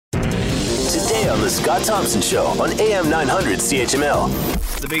Today on The Scott Thompson Show on AM 900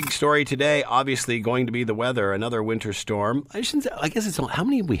 CHML. The big story today, obviously, going to be the weather. Another winter storm. I guess it's how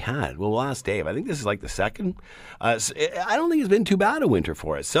many have we had? Well, we'll ask Dave. I think this is like the second. I don't think it's been too bad a winter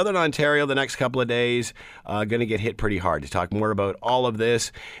for us. Southern Ontario, the next couple of days, going to get hit pretty hard. To talk more about all of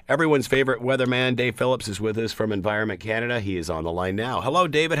this, everyone's favorite weatherman, Dave Phillips, is with us from Environment Canada. He is on the line now. Hello,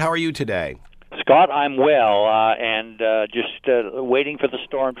 David. How are you today? Scott, I'm well, and just waiting for the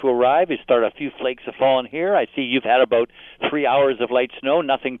storm to arrive. A few flakes have fallen here. I see you've had about 3 hours of light snow,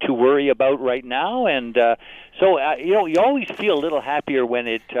 nothing to worry about right now. And so, you always feel a little happier when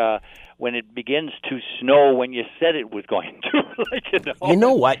it begins to snow when you said it was going to. You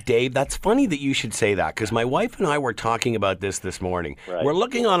know what, Dave? That's funny that you should say that, because my wife and I were talking about this morning. Right. We're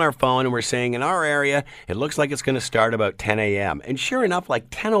looking on our phone and we're saying in our area, it looks like it's going to start about 10 a.m. And sure enough, like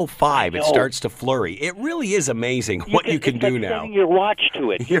 10:05, it starts to flurry. It really is amazing what you can do now. Setting your watch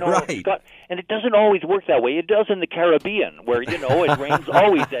to it. You're right. Scott, and it doesn't always work that way. It does in the Caribbean, where it rains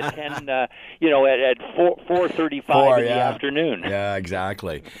always at 10, at 4:35 in the afternoon. Yeah,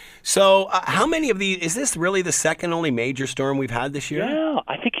 exactly. So, how many of these? Is this really the second only major storm we've had this year? Yeah,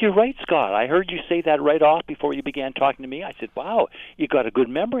 I think you're right, Scott. I heard you say that right off before you began talking to me. I said, "Wow, you got a good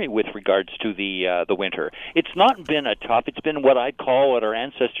memory with regards to the winter." It's not been a tough. It's been what our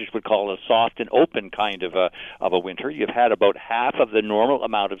ancestors would call a soft and open kind of a winter. You've had about half of the normal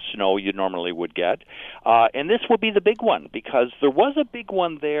amount of snow you normally would get, and this will be the big one, because there was a big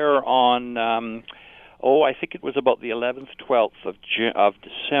one there on. I think it was about the 11th, 12th of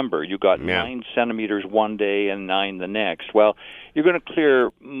December. You got 9 centimeters one day and 9 the next. Well, you're going to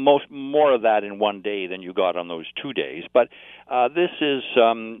clear more of that in one day than you got on those 2 days. But this is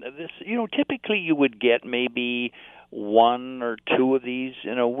typically you would get maybe 1 or 2 of these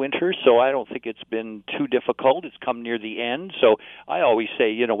in a winter, so I don't think it's been too difficult. It's come near the end, so I always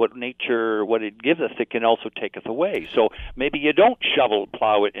say, what nature, what it giveth, it can also taketh away. So maybe you don't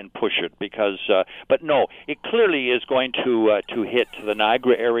plow it, and push it, because, but no, it clearly is going to hit the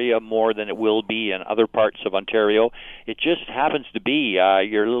Niagara area more than it will be in other parts of Ontario. It just happens to be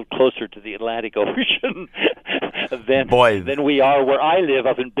you're a little closer to the Atlantic Ocean than we are where I live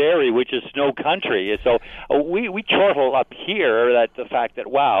up in Barrie, which is snow country. So we chortle up here that the fact that,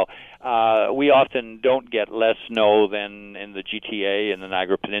 we often don't get less snow than in the GTA and the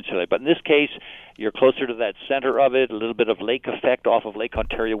Niagara Peninsula. But in this case, you're closer to that center of it, a little bit of lake effect off of Lake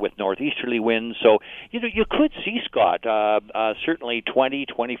Ontario with northeasterly winds. So, you could see, Scott, certainly 20,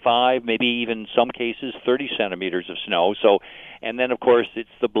 25, maybe even some cases 30 centimeters of snow. So, and then, of course, it's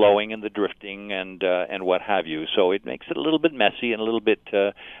the blowing and the drifting and what have you. So it makes it a little bit messy and a little bit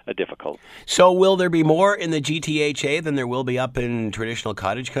difficult. So will there be more in the GTHA than there will be up in traditional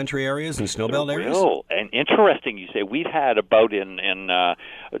cottage country areas and snowbelt areas? Will. And interesting, you say. We've had about in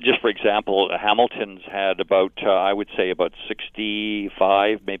just for example, Hamilton's had about, I would say, about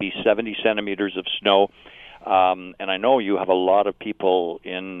 65, maybe 70 centimeters of snow. And I know you have a lot of people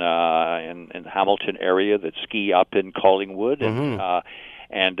in the Hamilton area that ski up in Collingwood,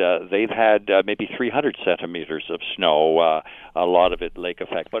 and they've had maybe 300 centimeters of snow, a lot of it lake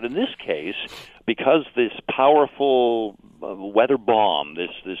effect. But in this case, because this powerful weather bomb,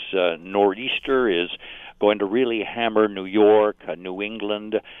 this nor'easter is going to really hammer New York, New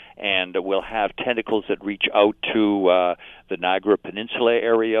England, and we'll have tentacles that reach out to the Niagara Peninsula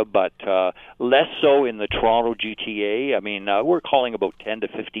area, but less so in the Toronto GTA. I mean, we're calling about 10 to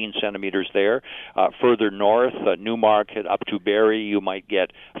 15 centimeters there. Further north, Newmarket up to Barrie, you might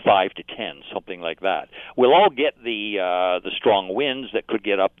get 5 to 10, something like that. We'll all get the strong winds that could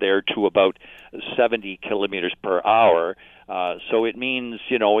get up there to about 70 kilometers per hour. So it means,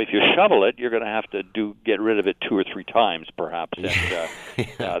 if you shovel it, you're going to have to get rid of it 2 or 3 times, perhaps.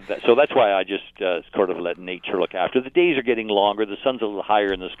 And, so that's why I just sort of let nature look after. The days are getting longer. The sun's a little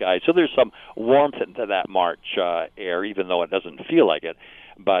higher in the sky. So there's some warmth into that March air, even though it doesn't feel like it.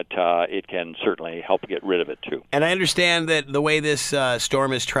 But it can certainly help get rid of it, too. And I understand that the way this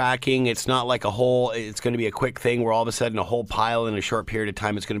storm is tracking, it's not like it's going to be a quick thing where all of a sudden a whole pile in a short period of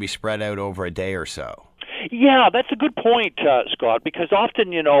time. It's going to be spread out over a day or so. Yeah, that's a good point, Scott, because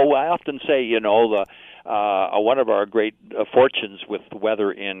often, I often say, one of our great fortunes with the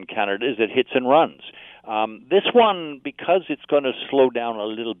weather in Canada is it hits and runs. This one, because it's going to slow down a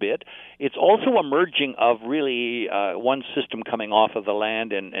little bit, it's also a merging of really one system coming off of the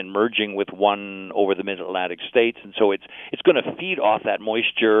land and merging with one over the mid-Atlantic states, and so it's going to feed off that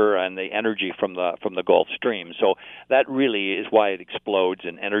moisture and the energy from the Gulf Stream. So that really is why it explodes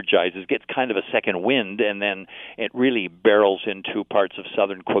and energizes, gets kind of a second wind, and then it really barrels into parts of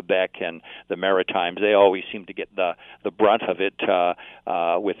southern Quebec and the Maritimes. They always seem to get the brunt of it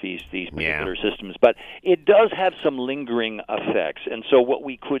with these particular systems. But it does have some lingering effects. And so what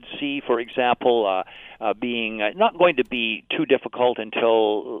we could see, for example, being not going to be too difficult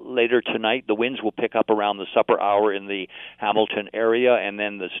until later tonight. The winds will pick up around the supper hour in the Hamilton area, and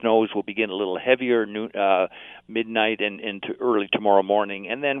then the snows will begin a little heavier midnight and into early tomorrow morning,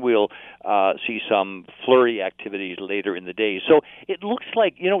 and then we'll see some flurry activities later in the day. So it looks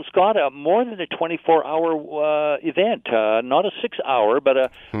like, Scott, more than a 24-hour event, not a 6-hour,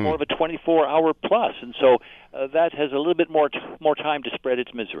 but more of a 24-hour plus. And so that has a little bit more time to spread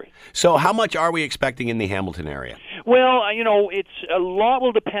its misery. So how much are we expecting in the Hamilton area? Well, it's a lot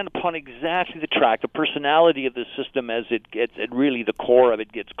will depend upon exactly the track, the personality of the system as it gets, really the core of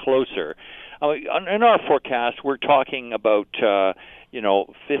it gets closer. In our forecast, we're talking about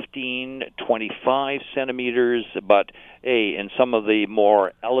 15, 25 centimeters, but in some of the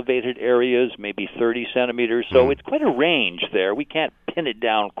more elevated areas, maybe 30 centimeters. So it's quite a range there. We can't pin it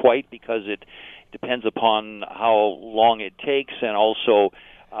down quite because it depends upon how long it takes and also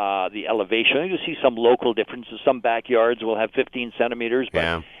the elevation. I think you'll see some local differences. Some backyards will have 15 centimeters,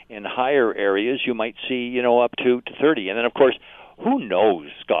 but in higher areas you might see, up to 30. And then, of course, who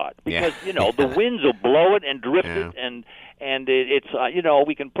knows, Scott? Because, the winds will blow it and drift it, and it's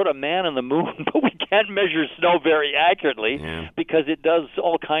we can put a man on the moon, but we can't measure snow very accurately because it does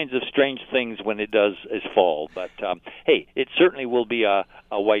all kinds of strange things when it does fall. But hey, it certainly will be a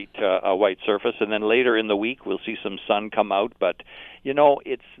white surface, and then later in the week we'll see some sun come out. But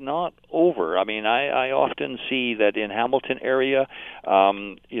it's not over. I mean, I often see that in Hamilton area,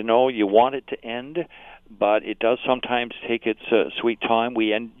 you want it to end, but it does sometimes take its sweet time.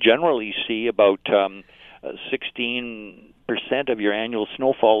 We generally see about 16% of your annual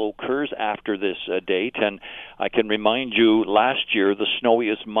snowfall occurs after this date, and I can remind you, last year the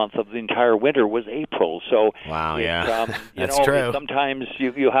snowiest month of the entire winter was April. So wow, that's true. Sometimes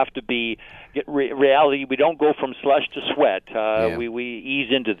you have to get reality. We don't go from slush to sweat. We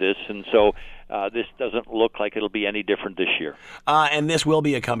ease into this, and so this doesn't look like it'll be any different this year. And this will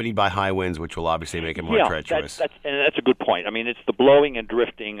be accompanied by high winds, which will obviously make it more treacherous. That's a good point. I mean, it's the blowing and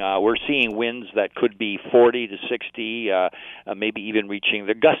drifting. We're seeing winds that could be 40 to 60, maybe even reaching,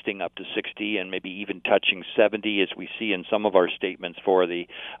 they're gusting up to 60 and maybe even touching 70, as we see in some of our statements for the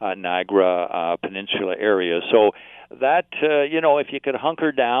Niagara Peninsula area. So that, if you could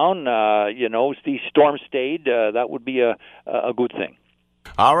hunker down, the storm stayed, that would be a good thing.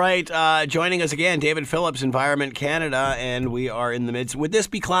 All right, joining us again, David Phillips, Environment Canada, and we are in the midst. Would this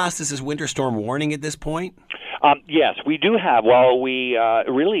be classed as winter storm warning at this point? Yes, we do have. Well, we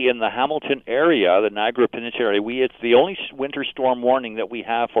really in the Hamilton area, the Niagara Peninsula area, it's the only winter storm warning that we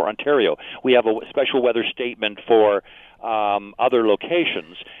have for Ontario. We have a special weather statement for other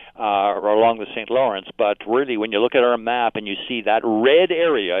locations along the St. Lawrence, but really when you look at our map and you see that red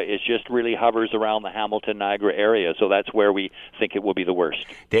area, it just really hovers around the Hamilton-Niagara area, so that's where we think it will be the worst.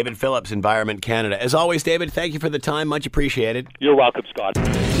 David Phillips, Environment Canada. As always, David, thank you for the time. Much appreciated. You're welcome, Scott.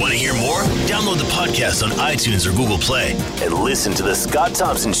 Want to hear more? Download the podcast on iTunes or Google Play and listen to The Scott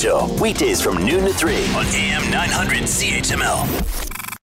Thompson Show weekdays from noon to 3 on AM 900 CHML.